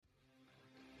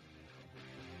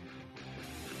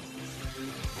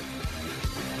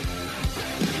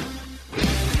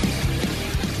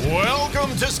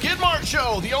Welcome to Skidmarks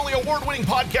Show, the only award-winning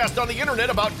podcast on the internet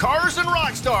about cars and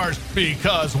rock stars,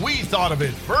 because we thought of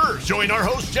it first. Join our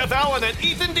hosts Jeff Allen and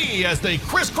Ethan D as they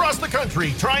crisscross the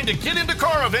country trying to get into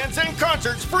car events and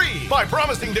concerts free by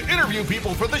promising to interview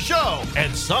people for the show.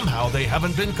 And somehow they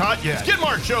haven't been caught yet.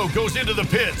 Skidmarks Show goes into the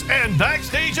pits and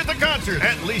backstage at the concert,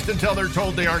 at least until they're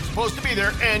told they aren't supposed to be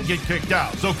there and get kicked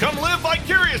out. So come live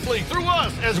vicariously through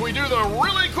us as we do the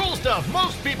really cool stuff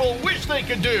most people wish they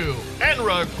could do, and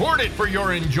record it for your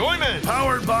enjoyment.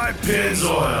 Powered by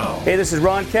Pennzoil. Hey, this is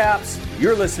Ron Capps.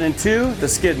 You're listening to The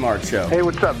Skidmarks Show. Hey,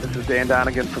 what's up? This is Dan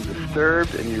Donegan from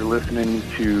Disturbed, and you're listening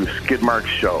to Skidmarks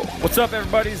Show. What's up,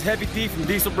 everybody? It's Heavy D from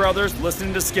Diesel Brothers,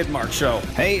 listening to Skidmarks Show.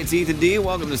 Hey, it's Ethan D.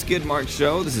 Welcome to Skidmarks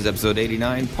Show. This is episode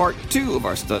 89, part 2 of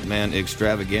our Stuntman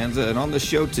Extravaganza. And on the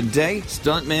show today,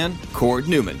 Stuntman Cord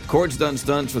Newman. Cord's done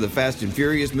stunts for the Fast and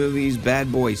Furious movies,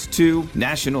 Bad Boys 2,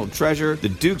 National Treasure, The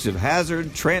Dukes of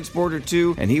Hazzard, Transporter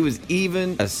 2, and he was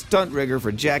even a stunt rigger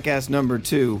for Jackass number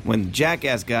 2. When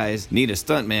Jackass guys need a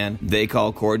stuntman, they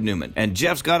call Cord Newman. And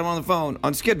Jeff's got him on the phone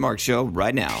on Skidmarks Show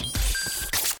right now.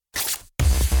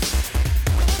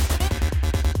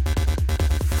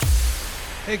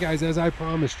 Hey guys, as I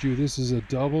promised you, this is a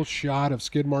double shot of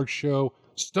Skidmarks Show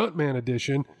Stuntman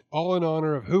Edition, all in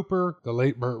honor of Hooper, the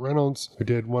late Burt Reynolds, who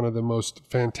did one of the most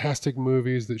fantastic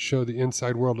movies that show the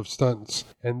inside world of stunts.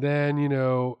 And then,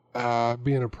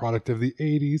 being a product of the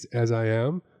 80s, as I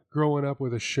am, growing up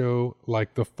with a show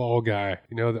like The Fall Guy,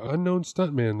 the unknown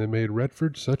stuntman that made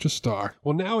Redford such a star.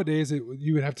 Well, nowadays,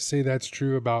 you would have to say that's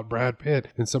true about Brad Pitt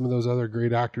and some of those other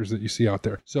great actors that you see out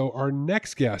there. So our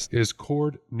next guest is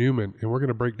Cord Newman, and we're going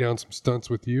to break down some stunts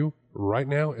with you right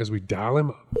now as we dial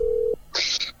him up.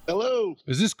 Hello.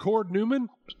 Is this Cord Newman?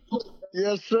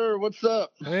 Yes, sir. What's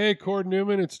up? Hey, Cord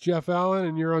Newman. It's Jeff Allen,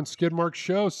 and you're on Skidmarks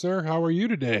Show, sir. How are you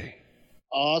today?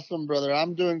 Awesome, brother.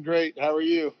 I'm doing great. How are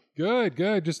you? Good.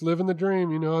 Just living the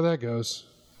dream. You know how that goes.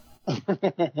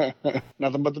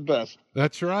 Nothing but the best.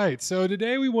 That's right. So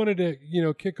today we wanted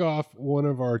to, kick off one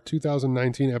of our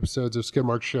 2019 episodes of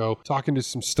Skidmarks Show, talking to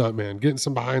some stuntmen, getting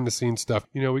some behind the scenes stuff.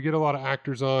 We get a lot of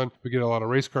actors on, we get a lot of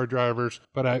race car drivers,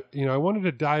 but I wanted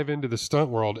to dive into the stunt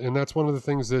world, and that's one of the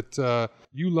things that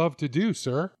you love to do,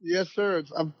 sir. Yes, sir.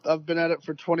 I've been at it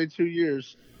for 22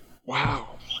 years.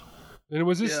 Wow. And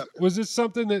was this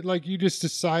something that you just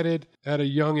decided at a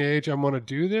young age, I want to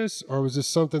do this? Or was this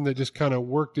something that just kind of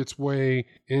worked its way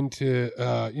into,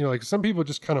 some people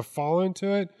just kind of fall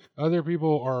into it. Other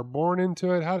people are born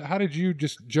into it. How did you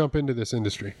just jump into this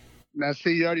industry? Now,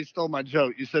 see, you already stole my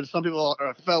joke. You said some people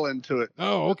fell into it.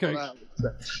 Oh, okay.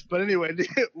 But anyway,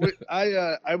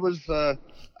 I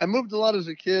moved a lot as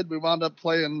a kid. We wound up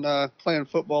playing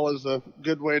football as a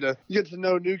good way to get to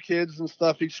know new kids and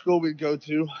stuff each school we'd go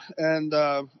to. And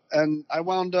I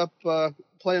wound up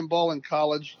playing ball in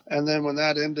college. And then when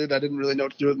that ended, I didn't really know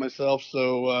what to do with myself.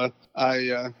 So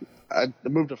I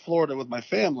moved to Florida with my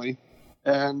family.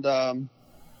 And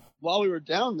while we were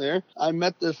down there, I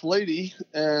met this lady,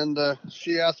 and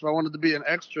she asked if I wanted to be an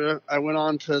extra. I went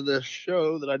on to this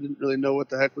show that I didn't really know what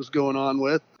the heck was going on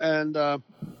with. And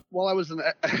while I was in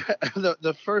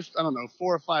the first, 4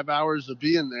 or 5 hours of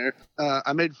being there,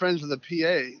 I made friends with a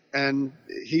PA, and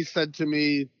he said to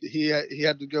me he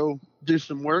had to go do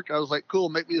some work. I was like, cool,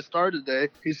 make me a star today.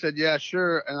 He said, yeah,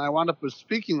 sure. And I wound up with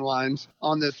speaking lines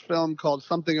on this film called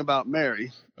Something About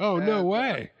Mary. Oh, no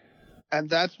way. And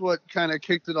that's what kind of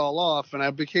kicked it all off. And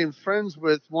I became friends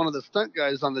with one of the stunt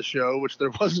guys on the show, which there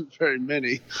wasn't very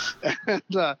many.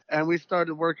 And we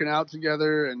started working out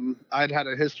together. And I'd had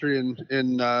a history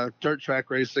in dirt track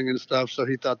racing and stuff. So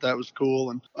he thought that was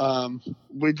cool. And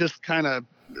we just kind of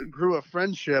grew a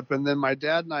friendship. And then my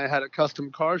dad and I had a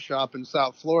custom car shop in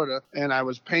South Florida. And I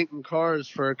was painting cars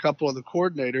for a couple of the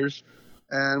coordinators.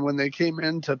 And when they came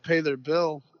in to pay their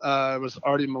bill, it was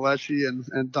Artie Maleshi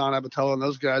and Don Abatello and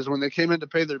those guys. When they came in to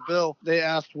pay their bill, they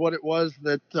asked what it was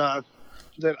that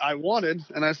I wanted.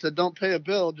 And I said, don't pay a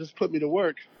bill, just put me to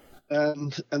work.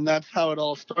 And that's how it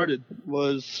all started,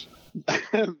 was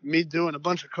me doing a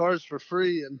bunch of cars for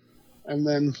free and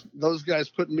then those guys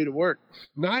putting me to work.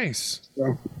 Nice.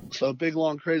 So a big,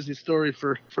 long, crazy story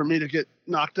for me to get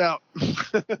knocked out.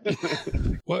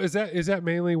 Well, is that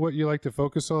mainly what you like to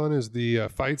focus on, is the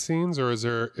fight scenes, or is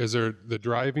there the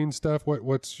driving stuff?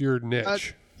 What's your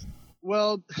niche?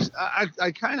 Well,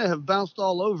 I kind of have bounced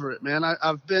all over it, man.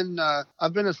 I've been a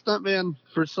stuntman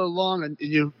for so long, and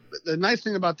the nice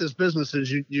thing about this business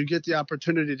is you get the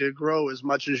opportunity to grow as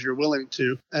much as you're willing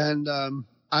to. And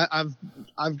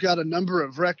I've got a number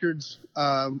of records.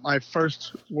 My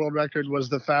first world record was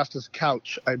the fastest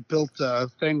couch. I built a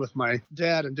thing with my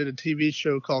dad and did a TV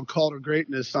show called Call to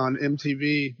Greatness on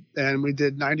MTV, and we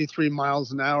did 93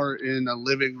 miles an hour in a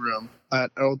living room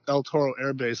at El Toro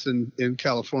Air Base in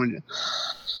California.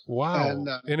 Wow! And,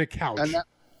 in a couch.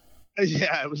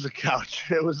 Yeah, it was a couch.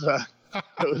 It was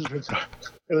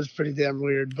it was pretty damn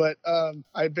weird. But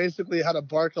I basically had a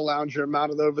Barca lounger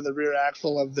mounted over the rear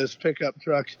axle of this pickup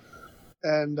truck,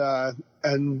 and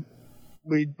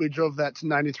we drove that to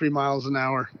 93 miles an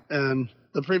hour. And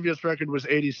the previous record was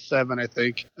 87, I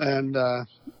think. And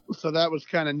so that was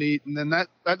kind of neat. And then that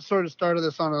sort of started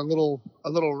us on a little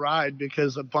ride,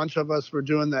 because a bunch of us were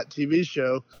doing that TV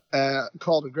show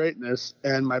Call to Greatness.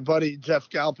 And my buddy Jeff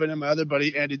Galpin and my other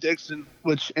buddy Andy Dixon,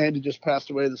 which Andy just passed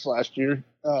away this last year.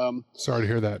 Sorry to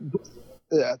hear that.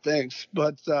 Yeah, thanks.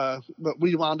 But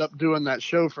we wound up doing that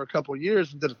show for a couple of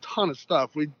years and did a ton of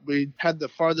stuff. We had the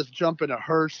farthest jump in a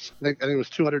hearse. I think it was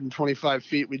 225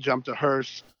 feet. We jumped a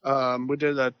hearse. We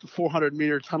did a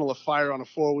 400-meter tunnel of fire on a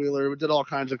four-wheeler. We did all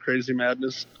kinds of crazy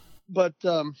madness. But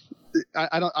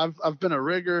I've been a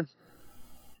rigger.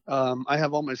 I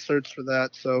have all my certs for that,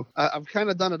 so I've kind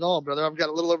of done it all, brother. I've got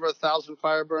a little over 1,000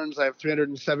 fire burns. I have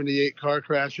 378 car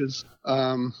crashes.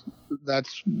 I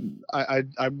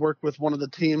work with one of the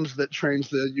teams that trains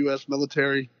the U.S.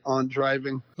 military on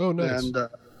driving. Oh, nice. And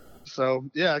so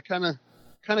yeah, I kind of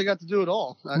got to do it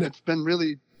all. It's been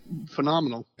really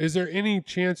phenomenal. Is there any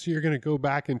chance you're going to go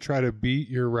back and try to beat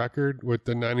your record with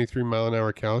the 93 mile an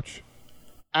hour couch?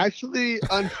 Actually,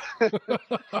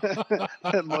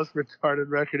 most retarded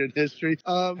record in history.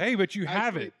 Hey, but you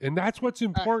have it, and that's what's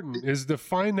important, is to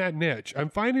find that niche. I'm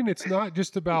finding it's not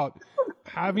just about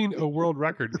having a world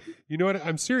record. You know what?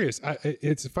 I'm serious.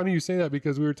 It's funny you say that,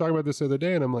 because we were talking about this the other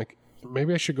day, and I'm like,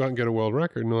 maybe I should go out and get a world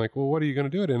record. And they're like, well, what are you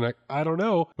going to do it in? I don't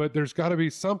know, but there's got to be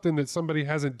something that somebody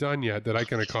hasn't done yet that I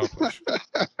can accomplish.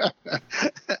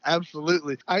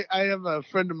 Absolutely. I have a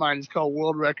friend of mine. He's called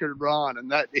World Record Ron,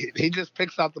 and that he just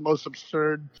picks out the most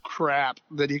absurd crap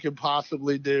that he could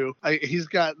possibly do. He's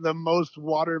got the most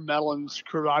watermelons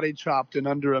karate chopped in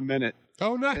under a minute.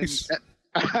 Oh, nice.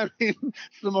 I mean,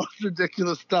 it's the most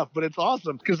ridiculous stuff, but it's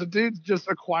awesome because the dude's just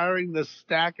acquiring this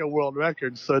stack of world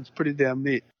records, so it's pretty damn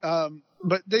neat.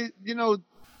 But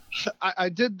I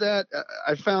did that.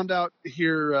 I found out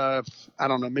here, I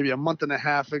don't know, maybe a month and a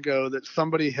half ago that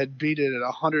somebody had beat it at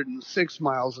 106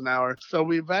 miles an hour. So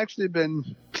we've actually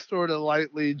been sort of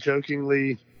lightly,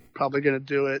 jokingly, probably going to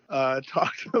do it,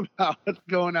 talked about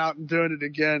going out and doing it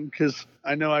again, because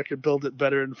I know I could build it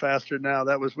better and faster now.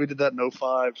 We did that in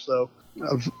 2005, so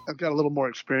I've got a little more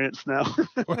experience now.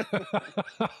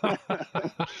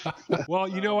 Well,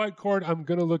 you know what, Cord? I'm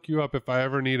going to look you up if I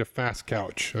ever need a fast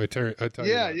couch. I tell you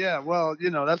that. Yeah. Well,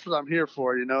 that's what I'm here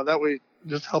for, that way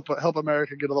just help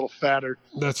America get a little fatter.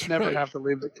 That's Never right. have to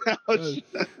leave the couch.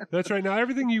 That's right. Now,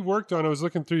 everything you worked on, I was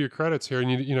looking through your credits here,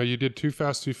 and you did Too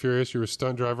Fast, Too Furious. You were a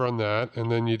stunt driver on that,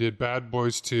 and then you did Bad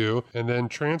Boys 2, and then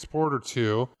Transporter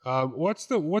 2. What's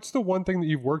the one thing that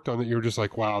you've worked on that you were just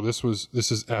like, wow, this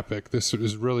is epic. This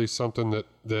is really something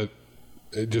that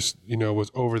it just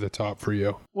was over the top for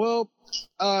you? Well,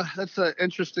 that's an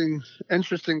interesting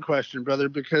question, brother,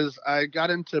 because I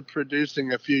got into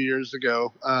producing a few years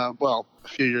ago. About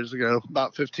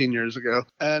 15 years ago.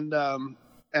 And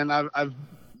I've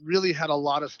really had a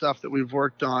lot of stuff that we've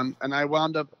worked on. And I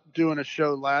wound up doing a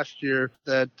show last year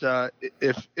that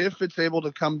if it's able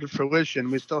to come to fruition,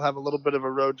 we still have a little bit of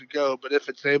a road to go, but if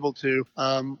it's able to,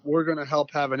 we're going to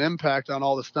help have an impact on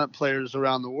all the stunt players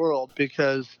around the world,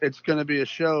 because it's going to be a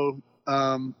show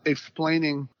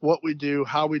explaining what we do,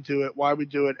 how we do it, why we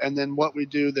do it, and then what we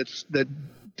do that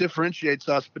differentiates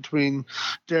us between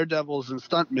daredevils and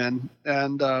stuntmen.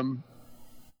 And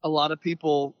a lot of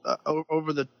people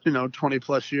over the 20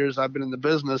 plus years I've been in the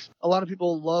business, a lot of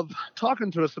people love talking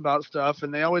to us about stuff,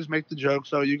 and they always make the jokes,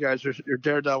 oh, you guys you're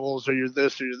daredevils, or you're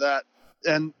this or you're that.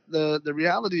 And the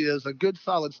reality is, a good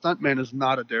solid stuntman is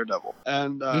not a daredevil.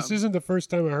 And this isn't the first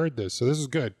time I heard this, so this is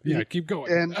good. Yeah, keep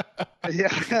going. And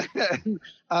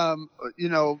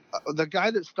the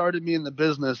guy that started me in the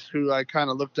business, who I kind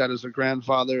of looked at as a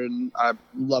grandfather, and I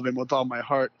love him with all my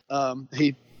heart.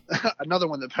 Another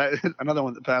one that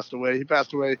passed away. He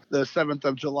passed away the 7th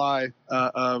of July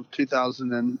of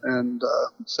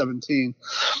 2017,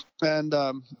 and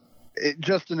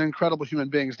just an incredible human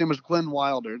being. His name was Glenn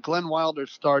Wilder. Glenn Wilder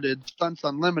started Stunts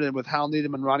Unlimited with Hal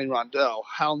Needham and Ronnie Rondell.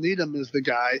 Hal Needham is the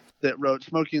guy that wrote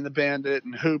Smokey and the Bandit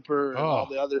and Hooper and all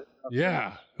the other stuff.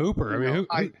 Yeah, Hooper. I mean,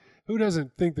 who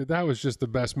doesn't think that was just the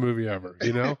best movie ever,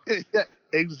 Yeah,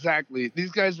 Exactly.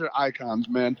 These guys are icons,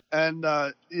 man. And,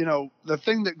 the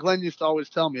thing that Glenn used to always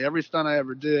tell me, every stunt I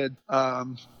ever did,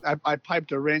 I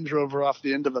piped a Range Rover off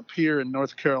the end of a pier in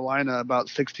North Carolina about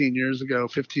 15 years ago,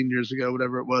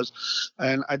 whatever it was.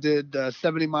 And I did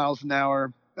 70 miles an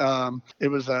hour. It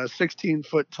was a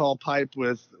 16-foot tall pipe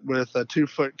with a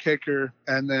 2-foot kicker,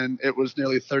 and then it was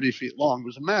nearly 30 feet long. It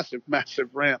was a massive, massive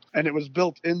ramp, and it was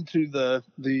built into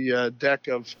the deck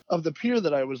of the pier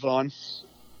that I was on.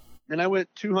 And I went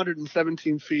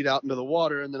 217 feet out into the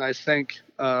water, and then I sank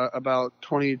about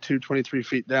 22, 23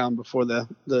 feet down before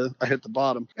I hit the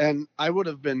bottom. And I would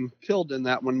have been killed in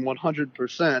that one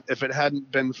 100% if it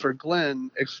hadn't been for Glenn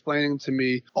explaining to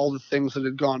me all the things that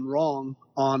had gone wrong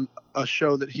on a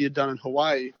show that he had done in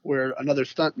Hawaii, where another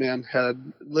stuntman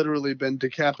had literally been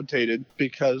decapitated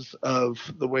because of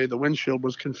the way the windshield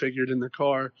was configured in the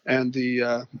car and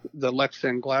the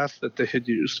Lexan glass that they had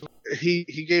used.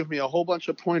 He gave me a whole bunch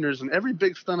of pointers, and every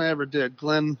big stunt I ever did,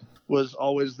 Glenn was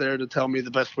always there to tell me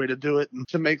the best way to do it and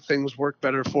to make things work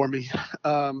better for me.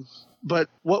 But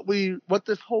what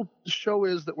this whole show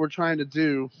is that we're trying to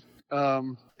do,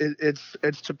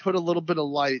 it's to put a little bit of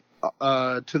light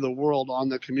to the world on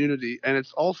the community, and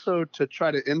it's also to try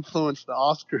to influence the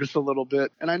Oscars a little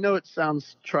bit. And I know it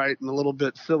sounds trite and a little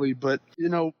bit silly, but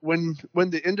when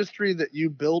the industry that you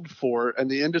build for and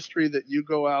the industry that you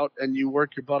go out and you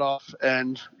work your butt off,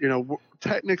 and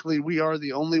technically we are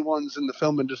the only ones in the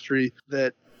film industry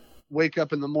that wake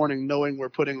up in the morning knowing we're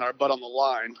putting our butt on the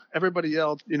line. Everybody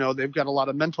else, they've got a lot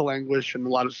of mental anguish and a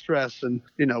lot of stress and,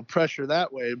 pressure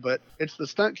that way. But it's the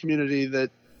stunt community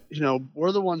that,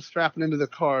 we're the ones strapping into the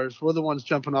cars. We're the ones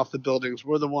jumping off the buildings.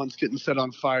 We're the ones getting set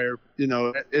on fire.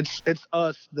 It's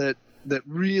us that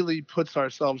really puts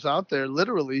ourselves out there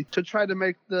literally to try to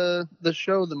make the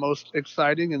show the most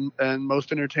exciting and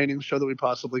most entertaining show that we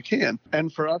possibly can.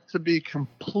 And for us to be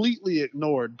completely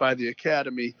ignored by the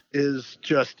Academy is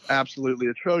just absolutely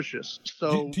atrocious.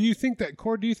 So do you think that,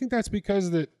 Cord, that's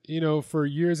because that, for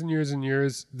years and years and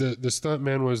years, the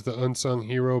stuntman was the unsung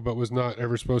hero, but was not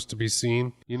ever supposed to be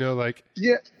seen?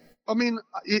 Yeah. I mean,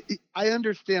 I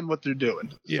understand what they're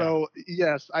doing. Yeah. So,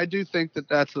 yes, I do think that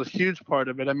that's a huge part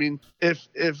of it. I mean, if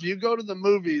you go to the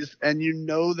movies and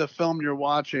the film you're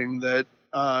watching, that,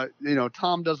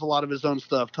 Tom does a lot of his own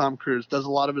stuff. Tom Cruise does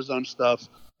a lot of his own stuff.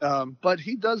 But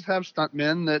he does have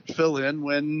stuntmen that fill in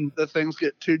when the things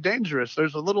get too dangerous.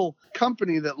 There's a little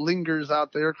company that lingers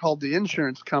out there called the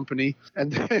insurance company,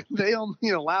 and they only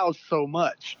allow so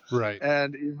much. Right.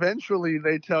 And eventually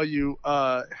they tell you,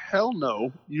 hell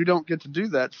no, you don't get to do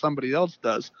that. Somebody else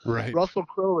does. Right. Russell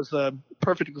Crowe is a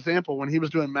perfect example. When he was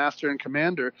doing Master and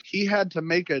Commander, he had to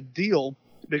make a deal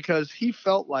because he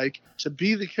felt like to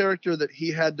be the character that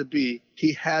he had to be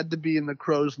in the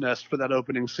crow's nest for that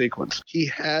opening sequence. He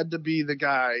had to be the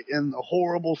guy in the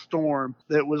horrible storm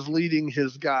that was leading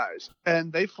his guys.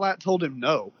 And they flat told him,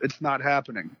 no, it's not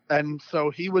happening. And so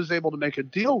he was able to make a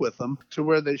deal with them to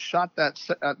where they shot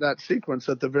that sequence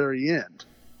at the very end.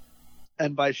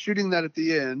 And by shooting that at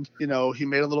the end, he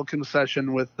made a little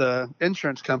concession with the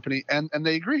insurance company, and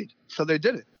they agreed. So they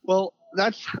did it. Well,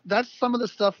 that's some of the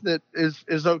stuff that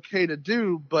is okay to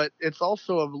do, but it's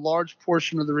also a large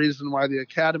portion of the reason why the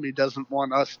Academy doesn't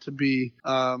want us to be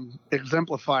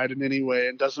exemplified in any way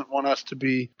and doesn't want us to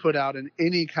be put out in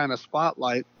any kind of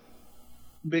spotlight.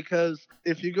 Because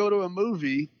if you go to a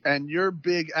movie and your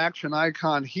big action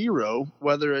icon hero,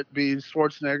 whether it be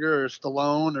Schwarzenegger or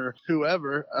Stallone or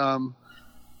whoever,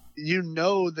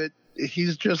 that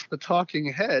he's just the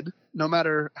talking head. No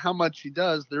matter how much he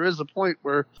does, there is a point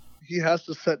where he has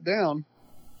to sit down.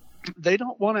 They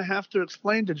don't want to have to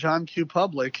explain to John Q.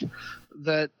 Public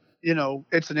that,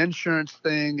 it's an insurance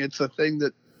thing. It's a thing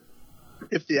that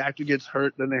if the actor gets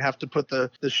hurt, then they have to put the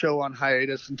show on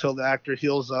hiatus until the actor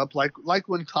heals up. Like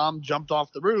when Tom jumped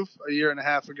off the roof a year and a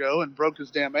half ago and broke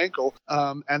his damn ankle,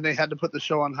 and they had to put the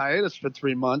show on hiatus for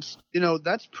 3 months.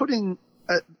 That's putting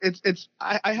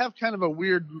I have kind of a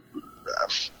weird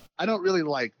I don't really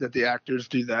like that the actors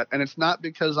do that, and it's not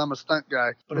because I'm a stunt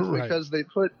guy, but it's because they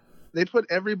put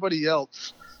everybody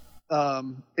else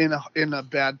in a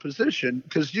bad position,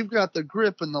 because you've got the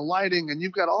grip and the lighting, and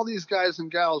you've got all these guys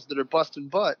and gals that are busting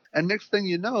butt, and next thing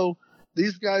you know,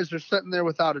 these guys are sitting there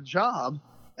without a job,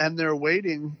 and they're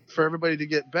waiting for everybody to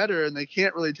get better, and they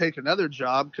can't really take another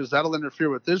job because that'll interfere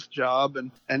with this job,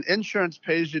 and insurance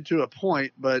pays you to a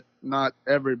point, but not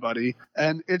everybody,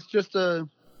 and it's just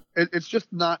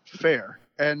not fair.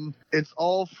 And it's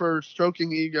all for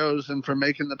stroking egos and for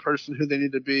making the person who they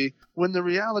need to be. When the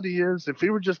reality is, if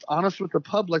we were just honest with the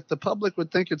public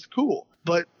would think it's cool.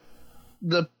 But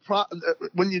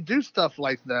when you do stuff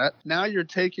like that, now you're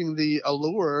taking the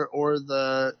allure or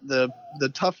the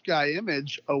tough guy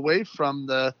image away from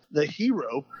the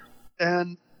hero,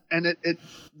 and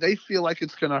they feel like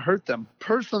it's going to hurt them.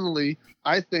 Personally,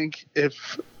 I think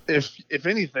if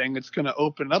anything, it's going to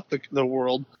open up the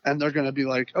world, and they're going to be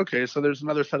like, okay, so there's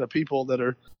another set of people that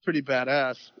are pretty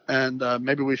badass, and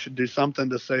maybe we should do something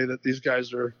to say that these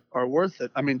guys are worth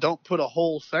it. I mean, don't put a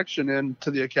whole section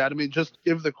into the academy. Just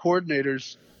give the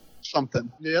coordinators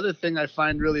something. The other thing I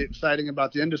find really exciting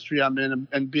about the industry I'm in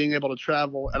and being able to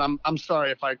travel, and I'm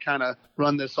sorry if I kind of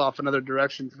run this off another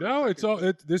direction. No,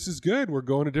 this is good. We're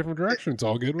going a different direction. It's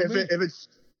all good with me. If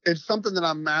it's something that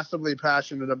I'm massively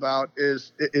passionate about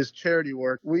is charity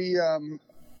work. I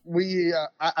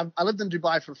lived in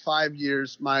Dubai for 5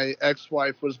 years. My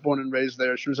ex-wife was born and raised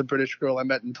there. She was a British girl I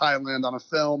met in Thailand on a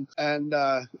film, and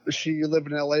she lived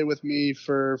in LA with me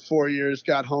for 4 years,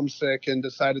 got homesick, and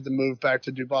decided to move back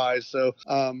to Dubai. So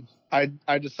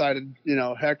I decided,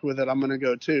 heck with it, I'm going to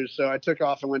go too. So I took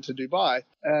off and went to Dubai,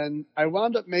 and I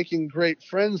wound up making great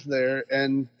friends there,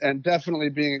 and definitely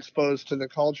being exposed to the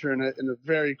culture in a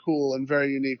very cool and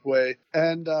very unique way.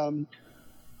 And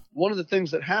one of the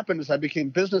things that happened is I became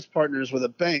business partners with a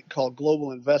bank called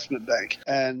Global Investment Bank,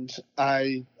 and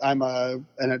I'm an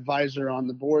advisor on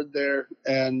the board there.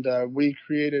 And we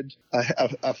created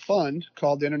a fund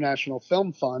called the International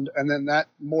Film Fund, and then that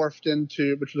morphed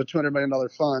into, which was a $200 million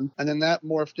fund, and then that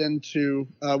morphed into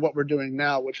what we're doing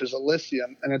now, which is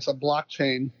Elysium, and it's a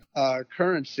blockchain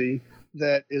currency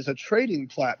that is a trading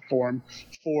platform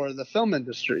for the film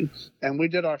industry. And we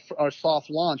did our soft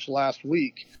launch last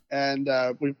week. And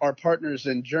our partners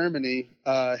in Germany,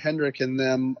 Hendrik and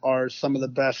them, are some of the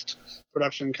best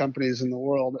production companies in the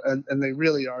world. And they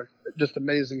really are just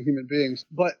amazing human beings.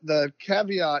 But the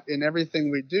caveat in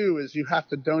everything we do is you have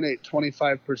to donate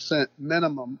 25%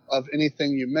 minimum of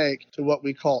anything you make to what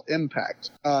we call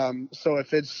impact. So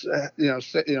if it's,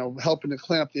 helping to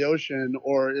clean up the ocean,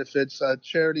 or if it's a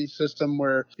charity system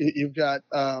where you've got,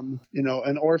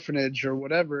 an orphanage or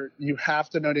whatever, you have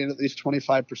to donate at least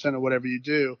 25% of whatever you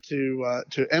do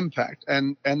to impact.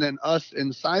 And then us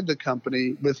inside the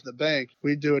company with the bank,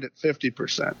 we do it at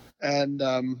 50%.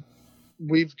 And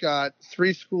we've got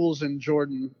 3 schools in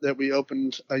Jordan that we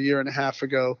opened a year and a half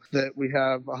ago, that we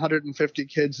have 150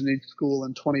 kids in each school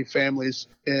and 20 families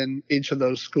in each of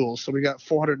those schools. So we got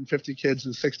 450 kids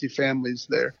and 60 families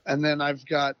there. And then I've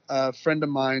got a friend of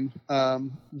mine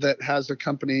that has a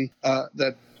company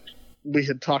that we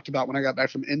had talked about when I got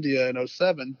back from India in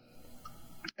 2007.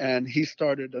 And he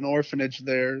started an orphanage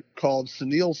there called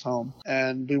Sunil's Home,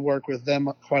 and we work with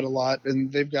them quite a lot,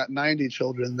 and they've got 90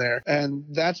 children there. And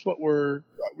that's what we're,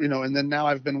 and then now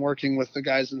I've been working with the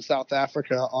guys in South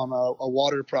Africa on a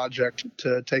water project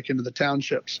to take into the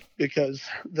townships, because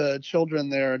the children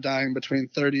there are dying between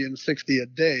 30 and 60 a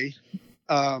day.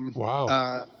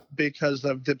 Wow. Because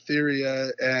of diphtheria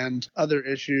and other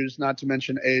issues, not to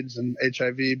mention AIDS and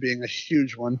HIV being a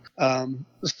huge one.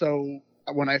 So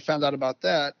when I found out about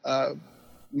that,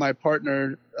 my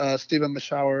partner, Stephen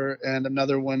Mashauer, and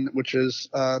another one, which is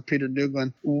Peter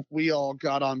Newman, we all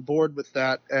got on board with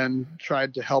that and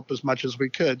tried to help as much as we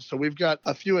could. So we've got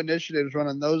a few initiatives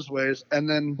running those ways. And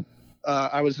then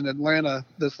I was in Atlanta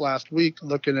this last week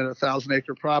looking at a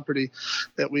 1,000-acre property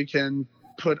that we can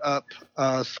put up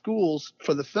schools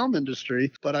for the film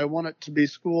industry, but I want it to be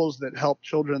schools that help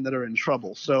children that are in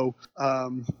trouble. So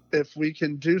if we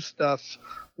can do stuff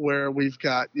where we've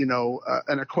got,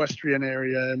 an equestrian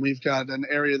area, and we've got an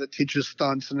area that teaches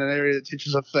stunts, and an area that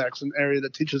teaches effects, an area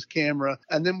that teaches camera,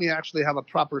 and then we actually have a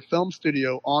proper film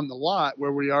studio on the lot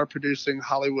where we are producing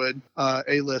Hollywood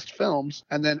A-list films.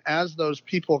 And then as those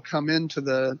people come into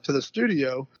the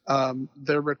studio,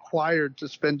 they're required to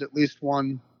spend at least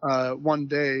one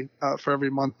day for every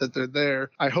month that they're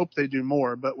there. I hope they do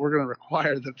more, but we're going to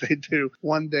require that they do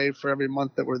one day for every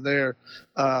month that we're there.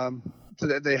 So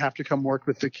that they have to come work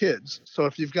with the kids. So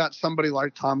if you've got somebody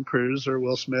like Tom Cruise or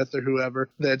Will Smith or whoever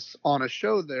that's on a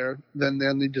show there, then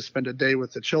they'll need to spend a day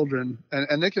with the children.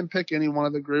 And they can pick any one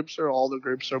of the groups or all the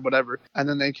groups or whatever. And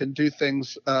then they can do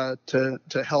things to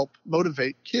help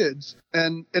motivate kids.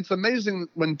 And it's amazing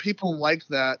when people like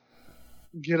that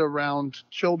get around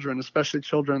children, especially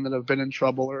children that have been in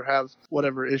trouble or have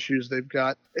whatever issues they've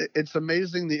got. It's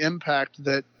amazing the impact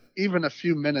that even a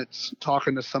few minutes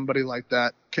talking to somebody like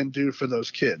that can do for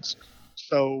those kids.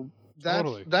 So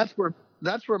that's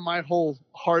that's where my whole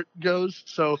heart goes.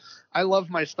 So I love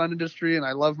my stunt industry, and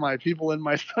I love my people in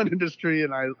my stunt industry,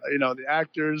 and the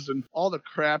actors and all the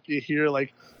crap you hear,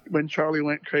 like when Charlie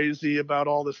went crazy about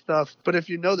all this stuff. But if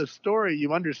you know the story,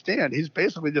 you understand. He's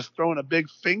basically just throwing a big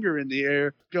finger in the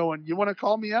air going, you want to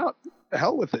call me out? The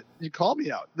hell with it. You call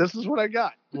me out. This is what I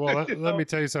got. Well, let me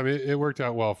tell you something. It worked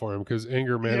out well for him because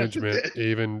anger management,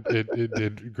 it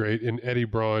did great. And Eddie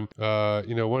Braun,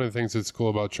 one of the things that's cool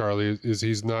about Charlie is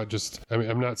he's not just,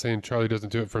 I'm not saying Charlie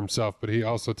doesn't do it for himself, but he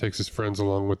also takes his friends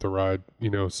along with the ride,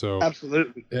 so.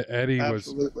 Absolutely. Eddie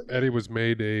was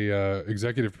made a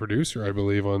executive producer, I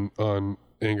believe, on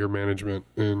anger management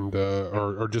and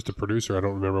or just a producer. I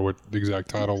don't remember what the exact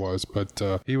title was, but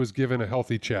he was given a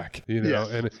healthy check, Yes.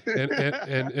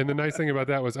 and the nice thing about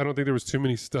that was I don't think there was too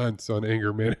many stunts on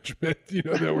anger management,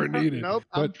 that were needed. Nope,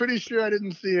 but, I'm pretty sure I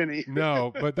didn't see any.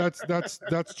 No, but that's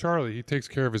Charlie. He takes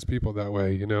care of his people that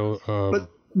way,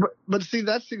 But see,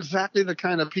 that's exactly the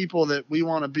kind of people that we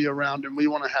want to be around and we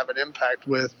want to have an impact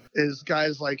with, is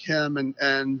guys like him.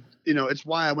 And it's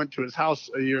why I went to his house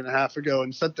a year and a half ago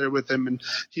and sat there with him. And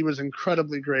he was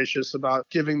incredibly gracious about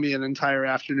giving me an entire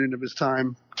afternoon of his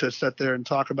time to sit there and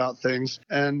talk about things.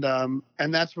 And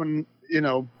that's when,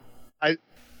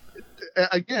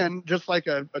 again, just like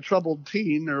a troubled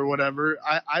teen or whatever,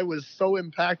 I was so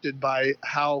impacted by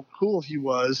how cool he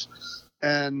was.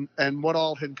 And what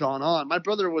all had gone on. My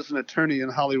brother was an attorney in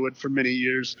Hollywood for many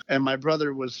years, and my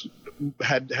brother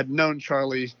had known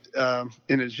Charlie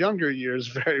in his younger years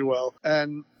very well.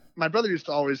 And my brother used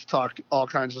to always talk all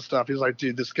kinds of stuff. He's like,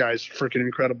 dude, this guy's freaking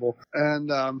incredible.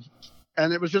 And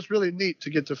it was just really neat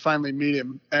to get to finally meet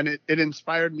him. And it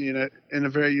inspired me in a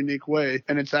very unique way.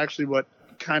 And it's actually what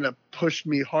kind of pushed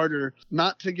me harder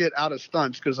not to get out of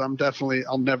stunts, because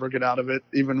I'll never get out of it,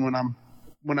 even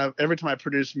every time I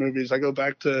produce movies, I go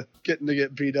back to getting to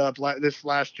get beat up. This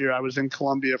last year, I was in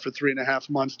Colombia for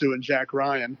 3.5 months doing Jack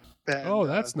Ryan. And,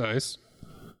 that's nice.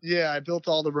 Yeah, I built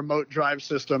all the remote drive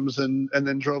systems and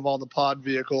then drove all the pod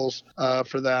vehicles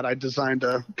for that. I designed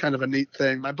a kind of a neat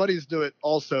thing. My buddies do it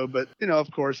also, but,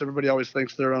 of course, everybody always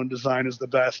thinks their own design is the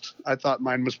best. I thought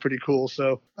mine was pretty cool.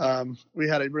 So we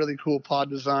had a really cool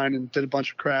pod design and did a bunch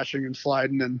of crashing and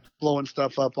sliding and blowing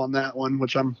stuff up on that one,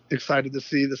 which I'm excited to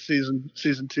see the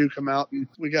season 2 come out. And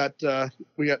we got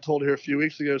told here a few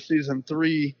weeks ago, season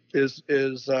 3 is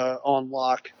on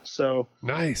lock. So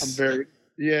nice. I'm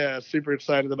super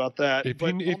excited about that.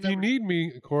 If you need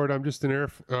me, Cord, I'm just an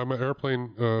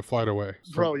airplane flight away.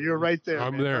 So bro, you're right there.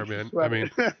 I'm there, man. I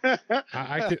mean,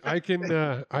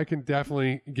 I can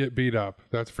definitely get beat up.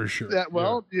 That's for sure.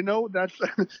 That's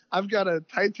I've got a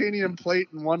titanium plate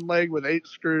in one leg with 8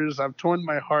 screws. I've torn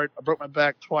my heart. I broke my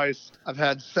back twice. I've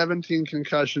had 17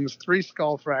 concussions, 3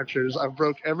 skull fractures. I've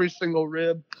broke every single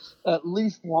rib at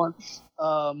least once.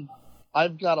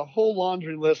 I've got a whole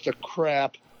laundry list of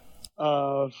crap.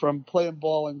 From playing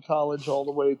ball in college all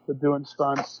the way to doing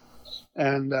stunts.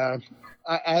 And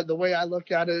the way I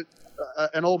look at it,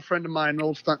 an old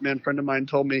stuntman friend of mine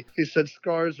told me, he said,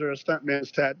 scars are a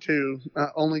stuntman's tattoo.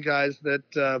 Only guys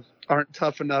that aren't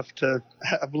tough enough to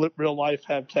have real life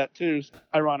have tattoos.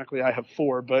 Ironically, I have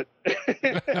 4, but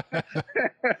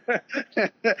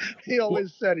he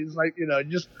always said, he's like,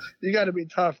 you got to be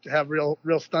tough to have real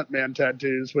stuntman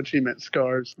tattoos, which he meant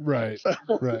scars. Right. So.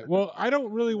 Right. Well, I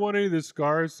don't really want any of the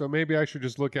scars, so maybe I should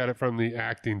just look at it from the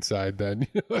acting side then.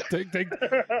 take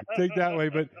that way.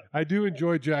 But I do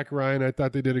enjoy Jack Ryan. I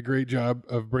thought they did a great job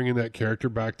of bringing that character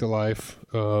back to life.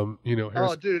 Oh,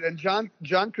 dude, and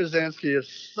John Krasinski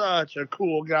is such a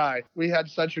cool guy. We had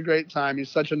such a great time. He's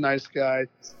such a nice guy.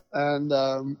 And,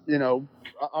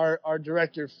 our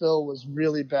director, Phil, was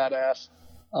really badass.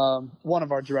 One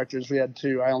of our directors, we had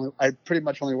 2. I pretty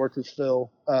much only worked with Phil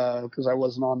because I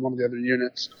wasn't on one of the other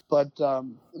units. But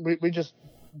we just,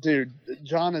 dude,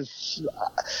 John is,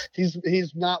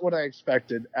 he's not what I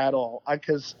expected at all.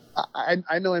 Because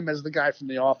I know him as the guy from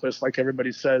The Office, like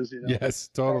everybody says. Yes,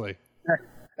 totally.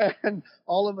 And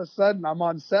all of a sudden, I'm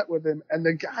on set with him, and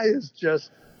the guy is just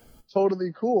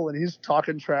totally cool, and he's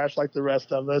talking trash like the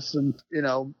rest of us. And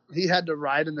he had to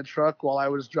ride in the truck while I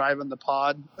was driving the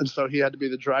pod, and so he had to be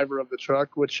the driver of the truck,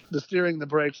 which the steering, the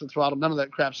brakes, the throttle, none of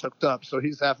that crap's hooked up, so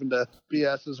he's having to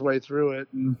BS his way through it.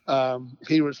 And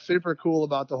he was super cool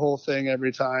about the whole thing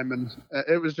every time, and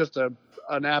it was just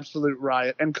an absolute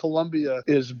riot. And Colombia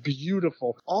is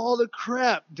beautiful. All the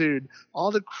crap, dude,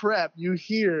 you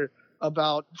hear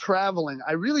about traveling.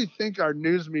 I really think our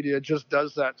news media just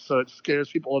does that so it scares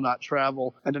people to not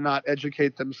travel and to not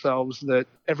educate themselves that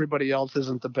everybody else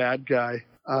isn't the bad guy.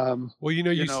 Well,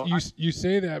 you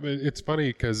say that, but it's funny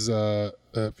because a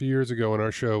few years ago when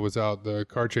our show was out, the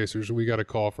Car Chasers, we got a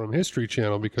call from History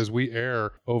Channel because we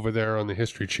air over there on the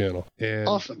History Channel. And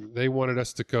awesome. They wanted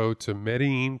us to go to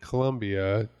Medellin,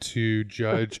 Colombia to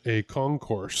judge a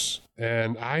concourse.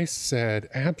 And I said,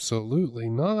 absolutely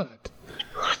not.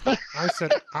 I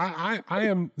said, I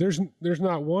am, there's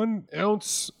not 1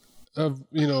 ounce of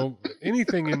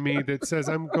anything in me that says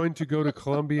I'm going to go to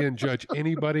Colombia and judge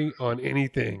anybody on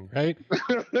anything, right?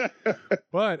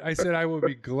 But I said I would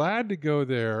be glad to go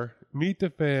there, meet the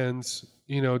fans,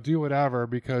 do whatever,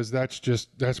 because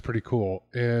that's pretty cool.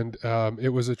 And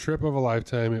it was a trip of a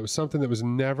lifetime. It was something that was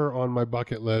never on my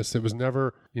bucket list. It was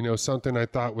never something I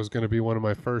thought was going to be one of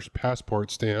my first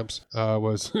passport stamps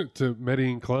was to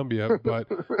Medellin, Colombia. But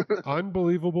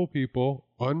unbelievable people,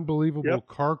 unbelievable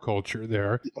car culture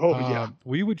there. Oh, yeah.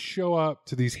 We would show up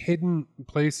to these hidden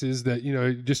places that,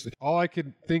 just all I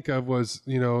could think of was,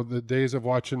 the days of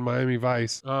watching Miami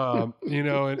Vice, and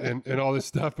all this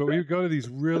stuff. But we would go to these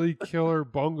really killer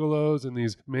bungalows and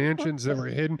these mansions that were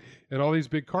hidden and all these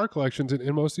big car collections.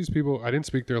 And most of these people, I didn't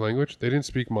speak their language. They didn't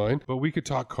speak mine, but we could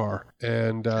talk car.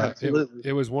 And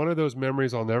it was one of those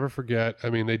memories I'll never forget. I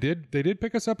mean, they did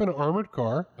pick us up in an armored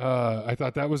car. I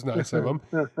thought that was nice of them.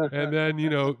 And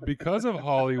then, because of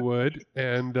Hollywood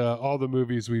and all the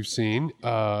movies we've seen,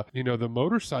 the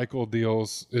motorcycle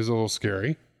deals is a little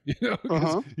scary.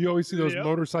 You always see those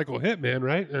motorcycle hitmen,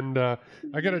 right? And I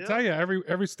got to tell you,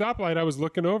 every stoplight I was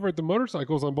looking over at the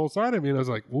motorcycles on both sides of me, and I was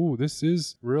like, "Ooh, this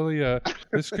is really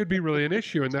this could be really an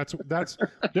issue." And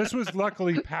this was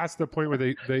luckily past the point where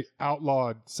they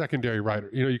outlawed secondary rider.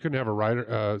 You couldn't have a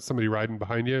rider, somebody riding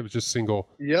behind you. It was just single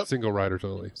riders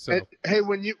only. So hey,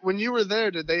 when you were there,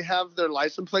 did they have their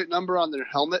license plate number on their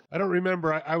helmet? I don't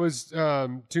remember. I was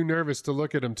too nervous to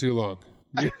look at them too long.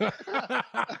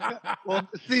 Well,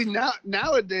 see,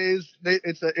 nowadays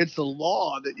it's a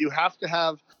law that you have to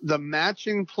have the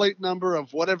matching plate number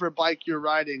of whatever bike you're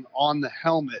riding on the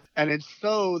helmet, and it's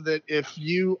so that if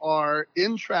you are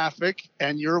in traffic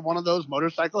and you're one of those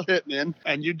motorcycle hitmen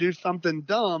and you do something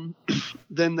dumb,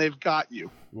 then they've got you.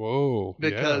 Whoa!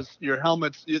 Because your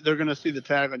helmet's, they're going to see the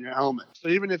tag on your helmet. So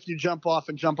even if you jump off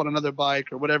and jump on another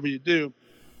bike or whatever you do,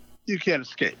 you can't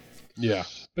escape. Yeah,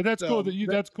 but that's cool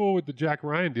that's cool with the Jack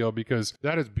Ryan deal because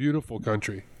that is beautiful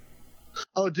country.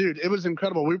 Oh, dude, it was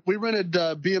incredible. We rented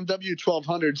BMW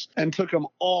 1200s and took them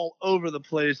all over the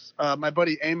place. My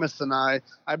buddy Amos and I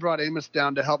brought Amos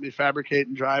down to help me fabricate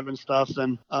and drive and stuff.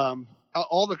 And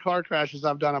all the car crashes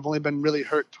I've done, I've only been really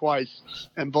hurt twice,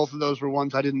 and both of those were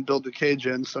ones I didn't build the cage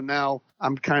in. So now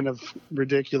I'm kind of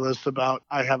ridiculous about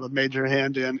I have a major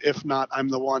hand in. If not, I'm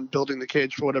the one building the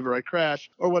cage for whatever I crash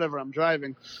or whatever I'm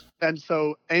driving. And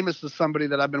so Amos is somebody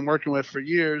that I've been working with for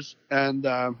years, and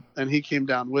he came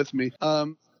down with me.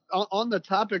 On the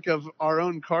topic of our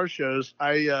own car shows,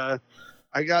 I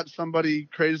got somebody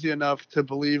crazy enough to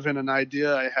believe in an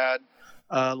idea I had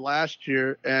last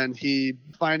year, and he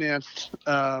financed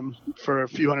for a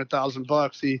few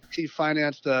 $100,000. He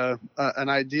financed an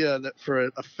idea that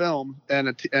for a film and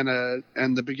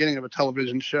the beginning of a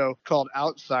television show called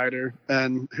Outsider,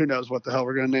 and who knows what the hell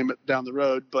we're going to name it down the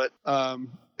road, but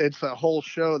it's a whole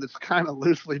show that's kind of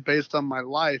loosely based on my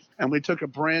life. And we took a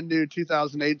brand new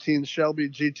 2018 Shelby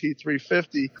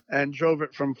GT350 and drove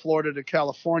it from Florida to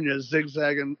California,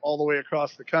 zigzagging all the way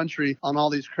across the country on all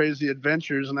these crazy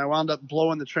adventures. And I wound up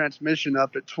blowing the transmission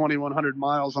up at 2,100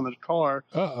 miles on the car.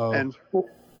 Uh-oh. And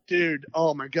dude,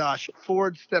 oh my gosh,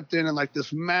 Ford stepped in like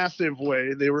this massive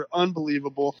way. They were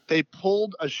unbelievable. They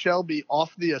pulled a Shelby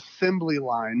off the assembly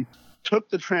line, took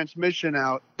the transmission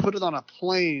out, put it on a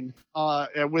plane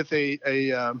with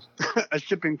a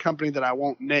shipping company that I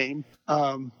won't name.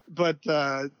 But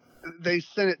they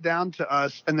sent it down to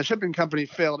us, and the shipping company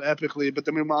failed epically, but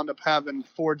then we wound up having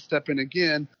Ford step in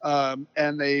again,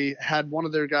 and they had one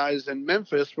of their guys in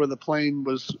Memphis where the plane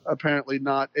was apparently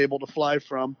not able to fly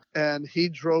from, and he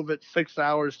drove it 6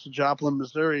 hours to Joplin,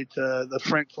 Missouri, to the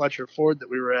Frank Fletcher Ford that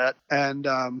we were at, and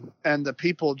the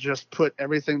people just put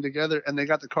everything together, and they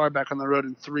got the car back on the road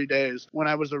in 3 days, when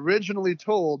I was originally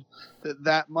told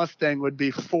that Mustang would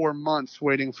be 4 months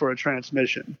waiting for a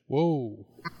transmission. Whoa.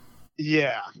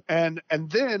 Yeah, and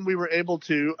then we were able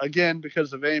to, again,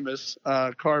 because of Amos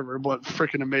Carver, what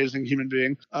freaking amazing human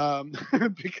being,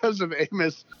 because of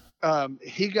Amos,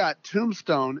 he got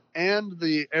Tombstone and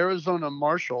the Arizona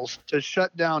Marshals to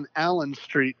shut down Allen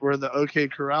Street where the OK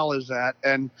Corral is at,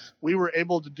 and we were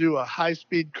able to do a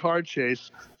high-speed car chase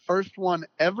first one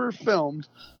ever filmed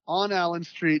on Allen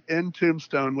Street in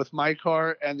Tombstone with my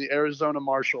car and the Arizona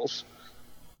Marshals.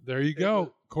 There you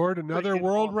go. Cord, another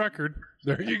world record.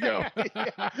 There you go.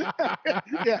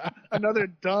 Yeah, another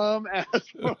dumb ass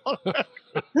world record.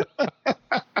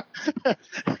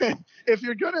 If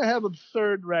you're going to have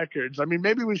absurd records, I mean,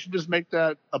 maybe we should just make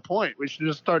that a point. We should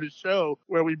just start a show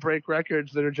where we break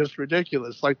records that are just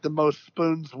ridiculous, like the most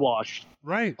spoons washed.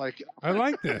 Right. Like, I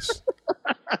like this.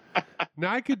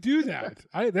 Now I could do that.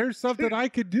 There's something I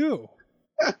could do.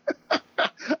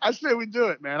 I say we do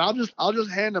it, man. I'll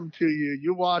just hand them to you.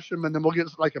 You wash them, and then we'll get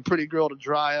like a pretty girl to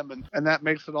dry them, and that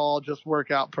makes it all just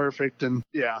work out perfect. And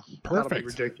yeah, perfect. That'll be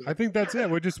ridiculous. I think that's it.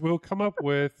 We'll come up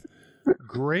with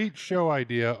great show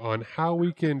idea on how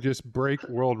we can just break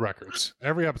world records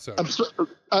every episode.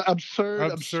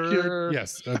 Absurd, obscure.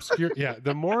 Yes, obscure. Yeah,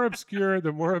 the more obscure,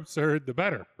 the more absurd, the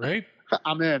better, right?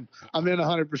 I'm in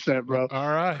 100%, bro. All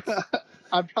right.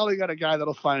 I've probably got a guy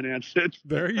that'll finance it.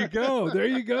 There you go. There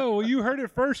you go. Well, you heard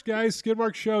it first, guys.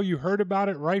 Skidmarks Show. You heard about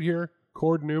it right here.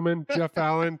 Cord Newman, Jeff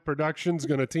Allen Productions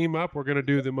going to team up. We're going to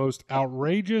do the most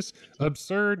outrageous,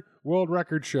 absurd world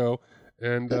record show.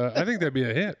 And I think that'd be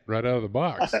a hit right out of the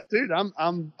box. Dude,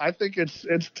 I think it's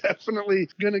definitely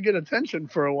going to get attention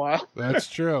for a while. That's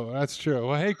true. That's true.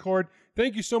 Well, hey, Cord,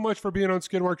 thank you so much for being on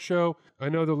Skidmarks Show. I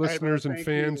know the listeners and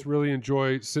fans really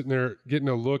enjoy sitting there, getting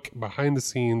a look behind the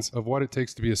scenes of what it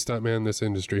takes to be a stuntman in this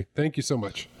industry. Thank you so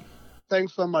much.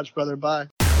 Thanks so much, brother. Bye.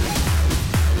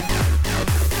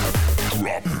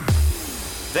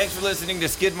 Thanks for listening to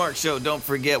Skidmarks Show. Don't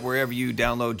forget, wherever you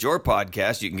download your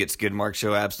podcast, you can get Skidmarks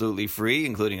Show absolutely free,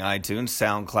 including iTunes,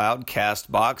 Soundcloud,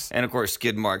 Castbox, and of course,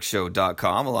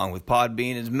 skidmarkshow.com, along with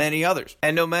Podbean and many others.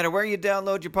 And no matter where you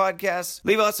download your podcasts,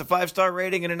 leave us a 5-star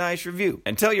rating and a nice review.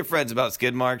 And tell your friends about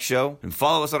Skidmarks Show, and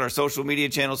follow us on our social media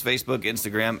channels, Facebook,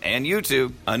 Instagram, and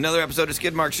YouTube. Another episode of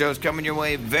Skidmarks Show is coming your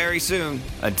way very soon.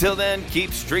 Until then,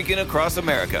 keep streaking across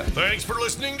America. Thanks for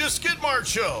listening to Skidmarks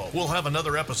Show. We'll have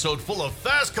another episode full of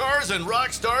fast cars and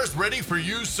rock stars ready for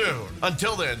you soon.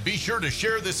 Until then, be sure to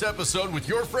share this episode with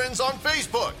your friends on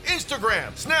Facebook, Instagram,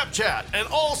 Snapchat, and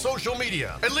all social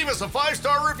media. And leave us a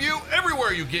 5-star review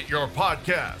everywhere you get your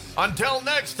podcasts. Until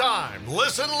next time,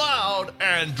 listen loud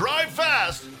and drive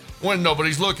fast when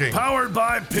nobody's looking. Powered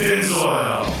by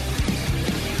Pennzoil.